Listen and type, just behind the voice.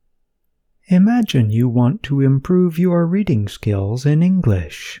Imagine you want to improve your reading skills in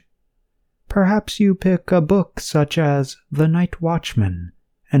English. Perhaps you pick a book such as The Night Watchman,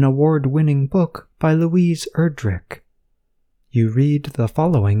 an award-winning book by Louise Erdrich. You read the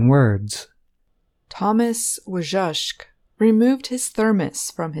following words. Thomas Wojcik removed his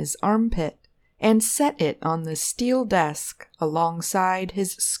thermos from his armpit and set it on the steel desk alongside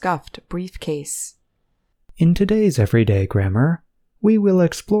his scuffed briefcase. In today's everyday grammar, we will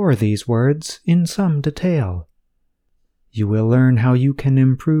explore these words in some detail. You will learn how you can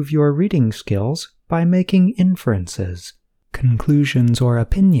improve your reading skills by making inferences, conclusions or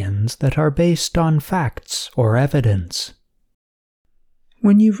opinions that are based on facts or evidence.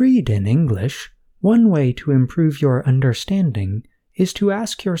 When you read in English, one way to improve your understanding is to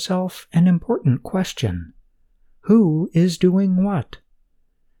ask yourself an important question. Who is doing what?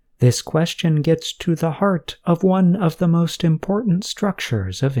 This question gets to the heart of one of the most important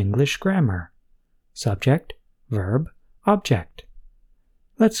structures of English grammar: subject, verb, object.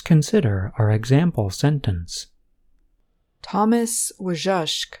 Let's consider our example sentence. Thomas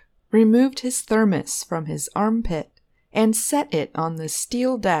Wojcik removed his thermos from his armpit and set it on the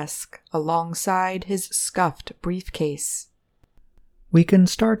steel desk alongside his scuffed briefcase. We can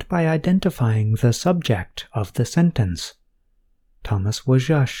start by identifying the subject of the sentence, Thomas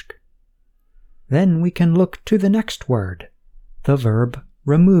Wojcik. Then we can look to the next word, the verb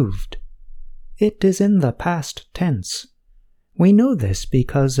removed. It is in the past tense. We know this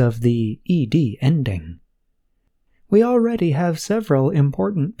because of the ed ending. We already have several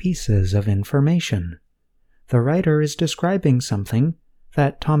important pieces of information. The writer is describing something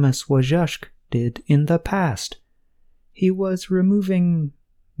that Thomas Wojcik did in the past. He was removing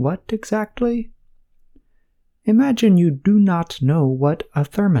what exactly? Imagine you do not know what a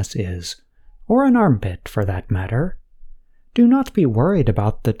thermos is, or an armpit for that matter. Do not be worried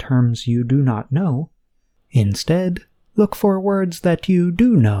about the terms you do not know. Instead, look for words that you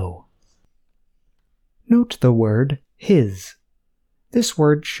do know. Note the word his. This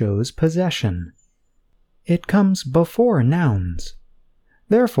word shows possession. It comes before nouns.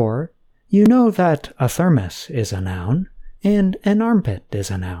 Therefore, you know that a thermos is a noun and an armpit is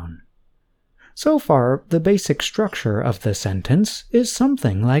a noun. So far, the basic structure of the sentence is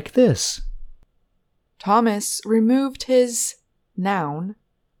something like this. Thomas removed his noun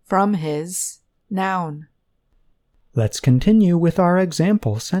from his noun. Let's continue with our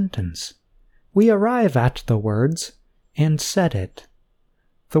example sentence. We arrive at the words, and set it.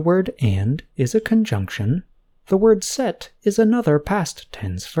 The word and is a conjunction. The word set is another past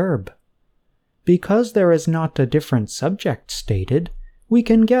tense verb. Because there is not a different subject stated, we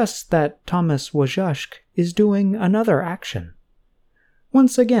can guess that Thomas Wojcik is doing another action.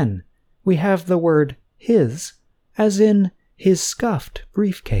 Once again, we have the word his, as in his scuffed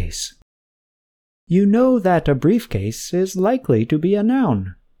briefcase. You know that a briefcase is likely to be a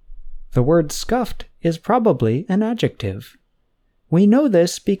noun. The word scuffed is probably an adjective. We know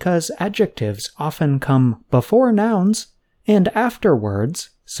this because adjectives often come before nouns and after words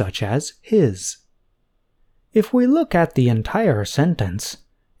such as his. If we look at the entire sentence,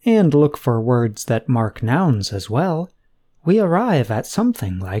 and look for words that mark nouns as well, we arrive at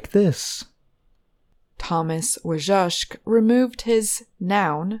something like this. Thomas Wojcik removed his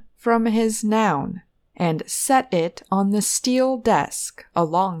noun from his noun and set it on the steel desk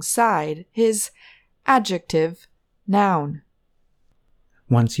alongside his adjective noun.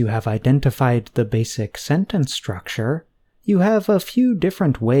 Once you have identified the basic sentence structure, you have a few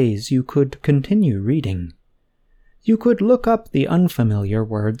different ways you could continue reading. You could look up the unfamiliar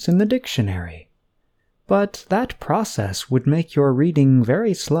words in the dictionary, but that process would make your reading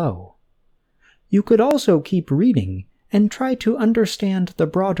very slow. You could also keep reading and try to understand the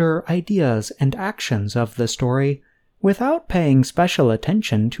broader ideas and actions of the story without paying special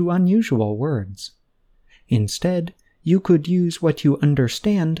attention to unusual words. Instead, you could use what you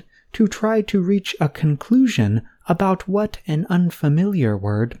understand to try to reach a conclusion about what an unfamiliar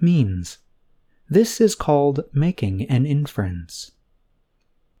word means. This is called making an inference.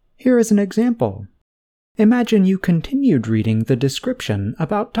 Here is an example. Imagine you continued reading the description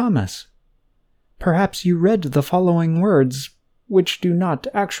about Thomas. Perhaps you read the following words, which do not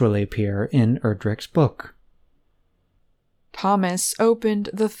actually appear in Erdrich's book. Thomas opened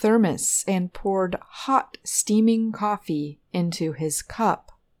the thermos and poured hot, steaming coffee into his cup.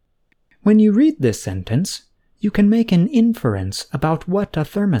 When you read this sentence, you can make an inference about what a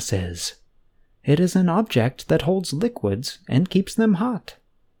thermos is. It is an object that holds liquids and keeps them hot.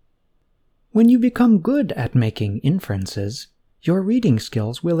 When you become good at making inferences, your reading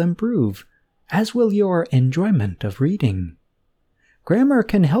skills will improve, as will your enjoyment of reading. Grammar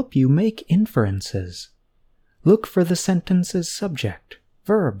can help you make inferences. Look for the sentence's subject,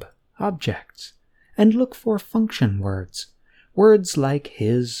 verb, objects, and look for function words. Words like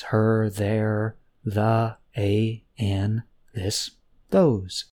his, her, their, the, a, an, this,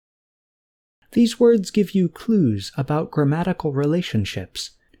 those. These words give you clues about grammatical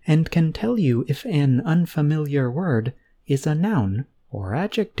relationships and can tell you if an unfamiliar word is a noun or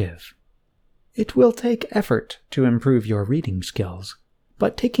adjective. It will take effort to improve your reading skills,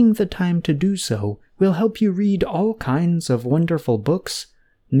 but taking the time to do so will help you read all kinds of wonderful books,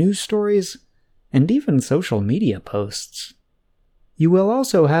 news stories, and even social media posts. You will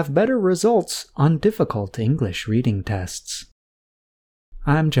also have better results on difficult English reading tests.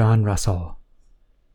 I'm John Russell.